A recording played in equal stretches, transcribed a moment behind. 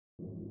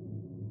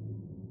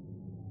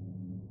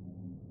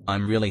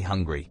I'm really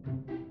hungry.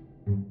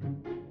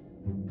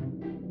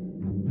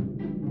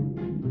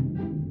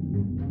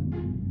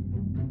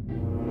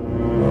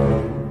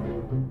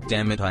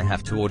 Damn it, I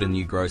have to order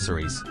new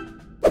groceries.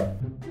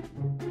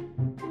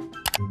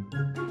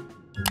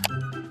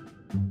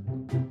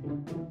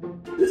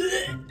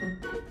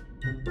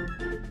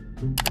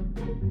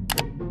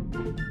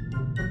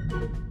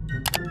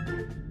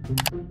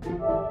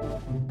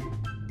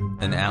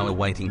 An hour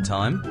waiting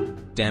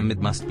time? Damn, it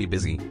must be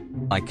busy.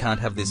 I can't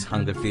have this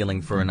hunger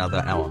feeling for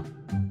another hour.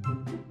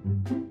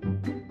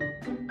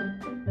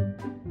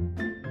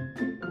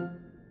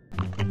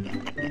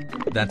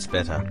 That's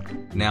better.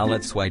 Now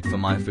let's wait for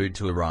my food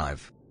to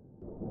arrive.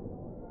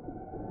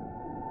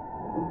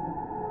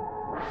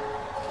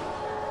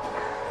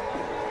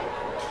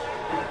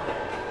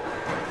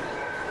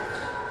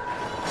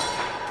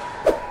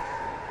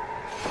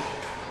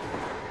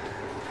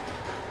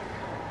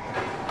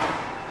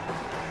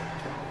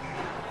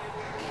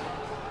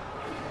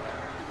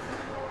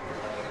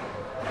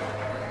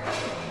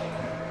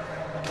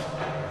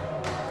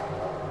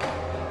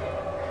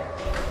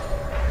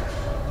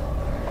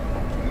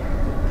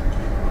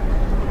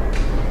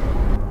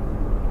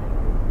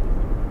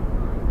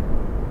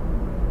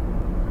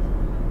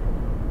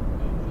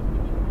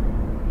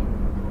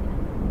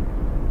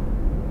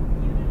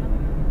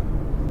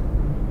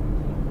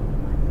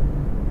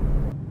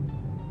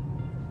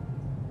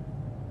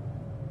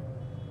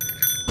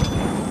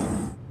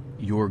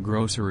 Your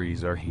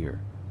groceries are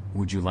here.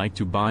 Would you like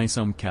to buy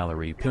some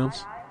calorie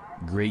pills?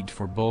 Great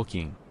for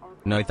bulking.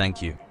 No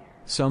thank you.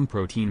 Some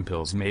protein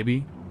pills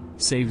maybe?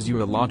 Saves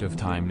you a lot of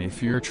time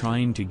if you're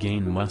trying to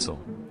gain muscle.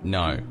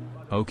 No.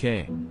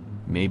 Okay.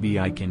 Maybe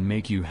I can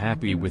make you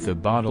happy with a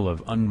bottle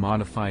of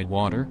unmodified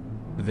water?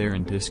 They're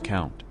in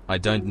discount. I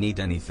don't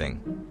need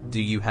anything.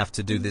 Do you have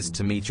to do this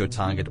to meet your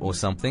target or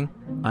something?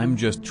 I'm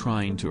just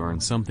trying to earn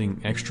something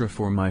extra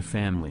for my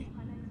family.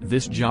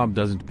 This job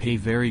doesn't pay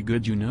very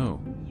good, you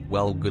know.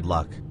 Well, good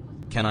luck.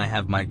 Can I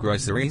have my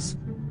groceries?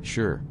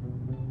 Sure.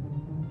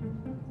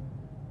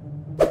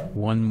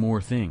 One more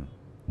thing.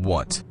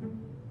 What?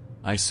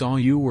 I saw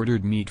you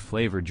ordered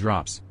meat-flavored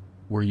drops.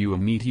 Were you a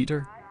meat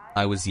eater?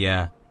 I was,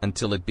 yeah,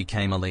 until it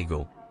became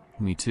illegal.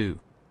 Me too.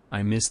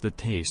 I miss the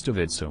taste of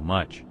it so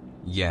much.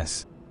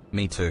 Yes,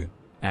 me too.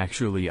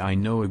 Actually, I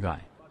know a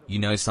guy. You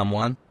know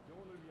someone?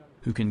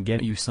 Who can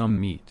get you some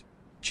meat.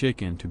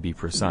 Chicken to be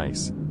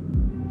precise.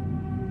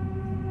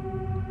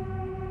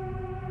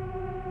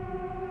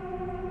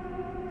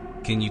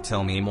 Can you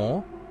tell me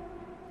more?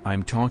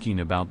 I'm talking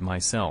about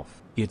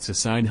myself. It's a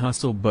side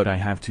hustle, but I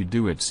have to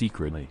do it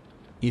secretly.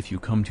 If you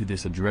come to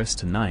this address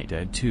tonight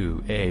at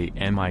 2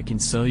 a.m. I can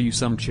sell you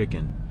some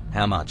chicken.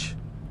 How much?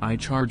 I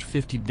charge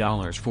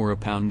 $50 for a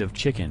pound of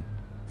chicken.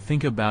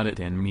 Think about it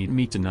and meet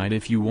me tonight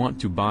if you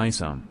want to buy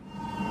some.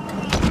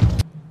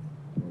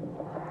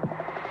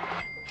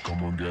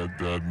 Come on, get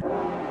that.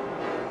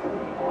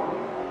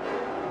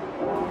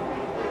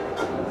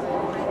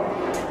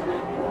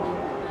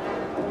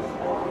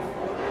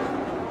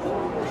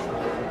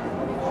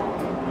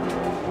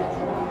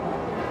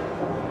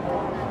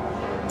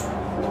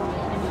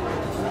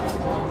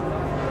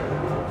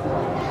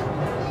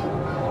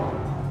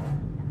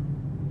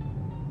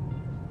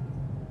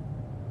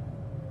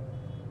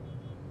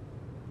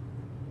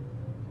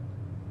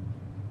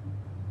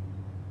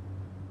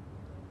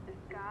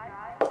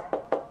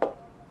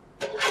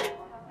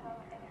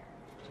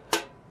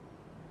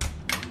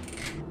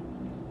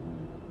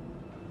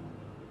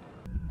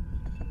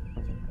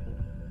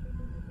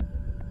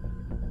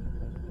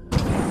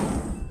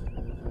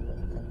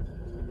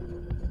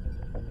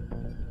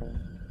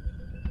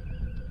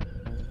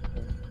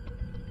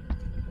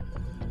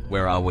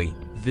 Where are we?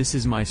 This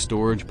is my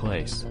storage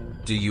place.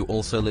 Do you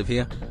also live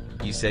here?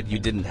 You said you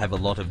didn't have a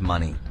lot of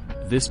money.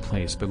 This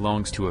place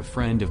belongs to a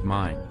friend of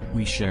mine.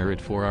 We share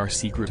it for our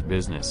secret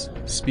business.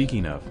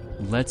 Speaking of,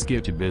 let's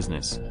get to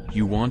business.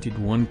 You wanted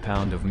 1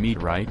 pound of meat,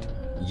 right?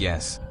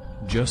 Yes.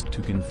 Just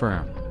to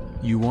confirm.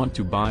 You want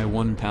to buy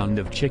 1 pound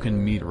of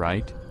chicken meat,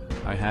 right?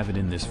 I have it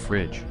in this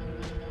fridge.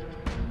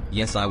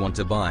 Yes, I want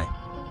to buy.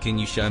 Can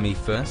you show me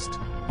first?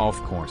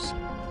 Of course.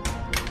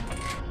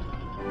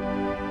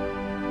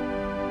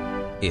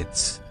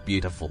 It's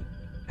beautiful.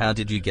 How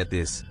did you get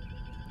this?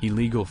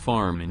 Illegal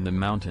farm in the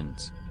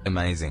mountains.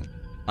 Amazing.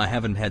 I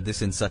haven't had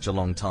this in such a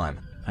long time.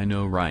 I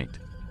know, right?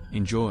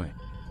 Enjoy.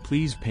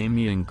 Please pay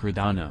me in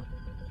Cardano.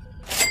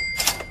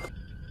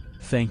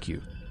 Thank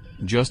you.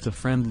 Just a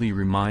friendly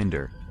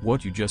reminder,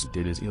 what you just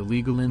did is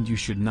illegal and you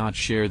should not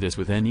share this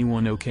with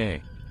anyone,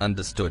 okay?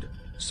 Understood.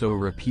 So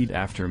repeat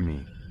after me.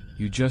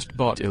 You just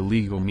bought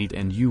illegal meat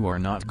and you are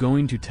not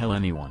going to tell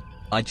anyone.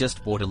 I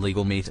just bought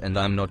illegal meat and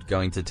I'm not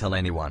going to tell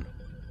anyone.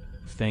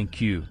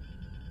 Thank you.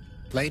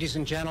 Ladies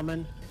and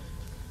gentlemen,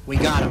 we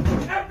got him.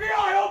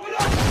 FBI, open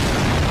up!